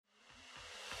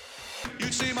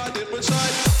You'd see my different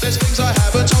side. There's things I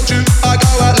haven't told you. I go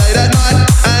out late at night,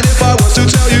 and if I was to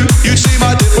tell you, you'd see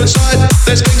my different side.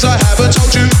 There's things I haven't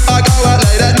told you. I go out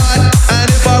late at night, and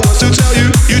if I was to tell you,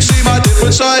 you'd see my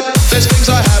different side. There's things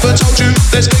I haven't told you.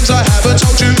 There's things I haven't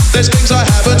told you. There's things I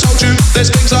haven't told you. There's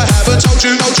things I haven't told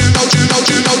you. Told you, told you, told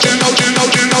you, told you, told you,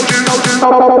 told you, told you, told you,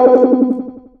 told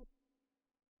you.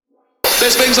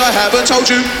 There's things I haven't told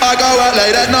you. I go out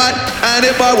late at night, and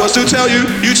if I was to tell you,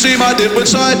 you'd see my different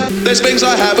side. There's things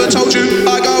I haven't told you.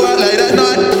 I go out late at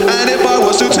night, and if I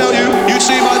was to tell you, you'd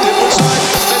see my different side.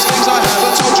 There's things I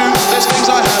haven't told you. There's things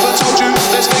I haven't told you.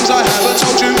 There's things I haven't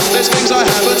told you. There's things I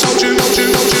haven't told you. Told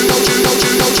you, told you, told you, told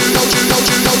you, told you, told you, told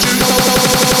you, told you, told you.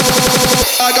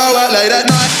 I go out late at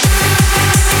night.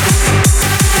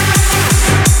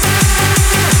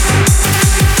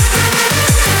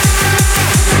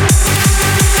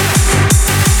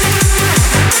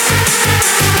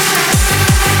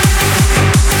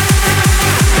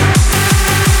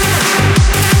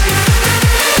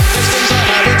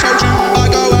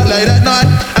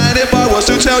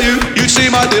 To tell you, you'd see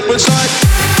my different side.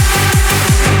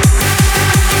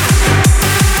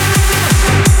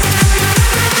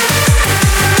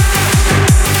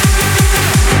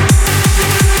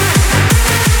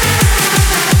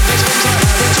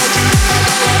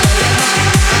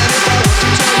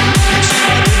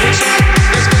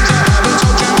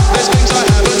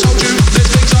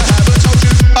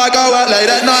 I go out late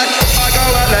at night. I go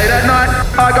out late at night.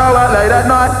 I go out late at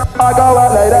night. I go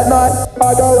out late at night.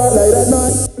 I go out late at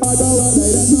night. I go out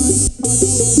late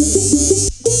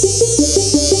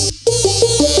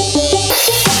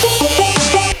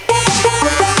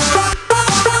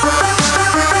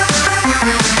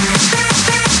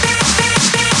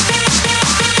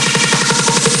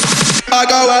at night. I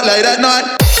go out late at night.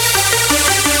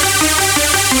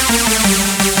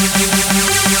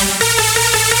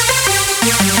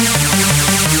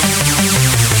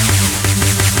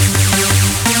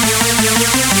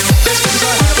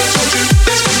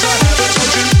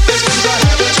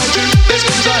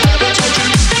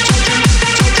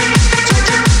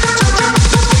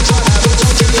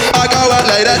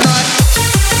 Late at night.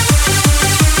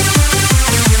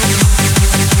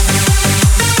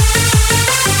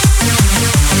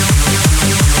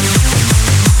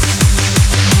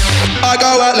 I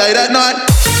go out late at night.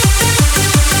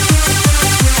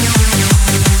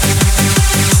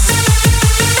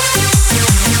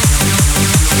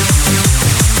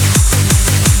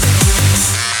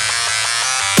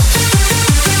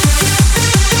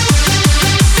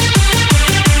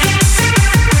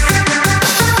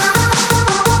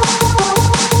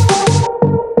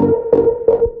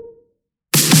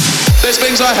 There's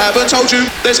things I haven't told you.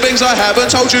 There's things I haven't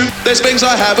told you. There's things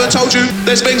I haven't told you.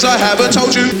 There's things I haven't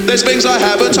told you. There's things I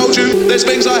haven't told you. There's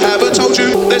things I haven't told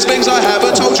you. There's things I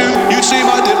haven't told you. You'd see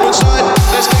my different side.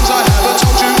 There's things I haven't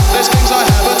told you.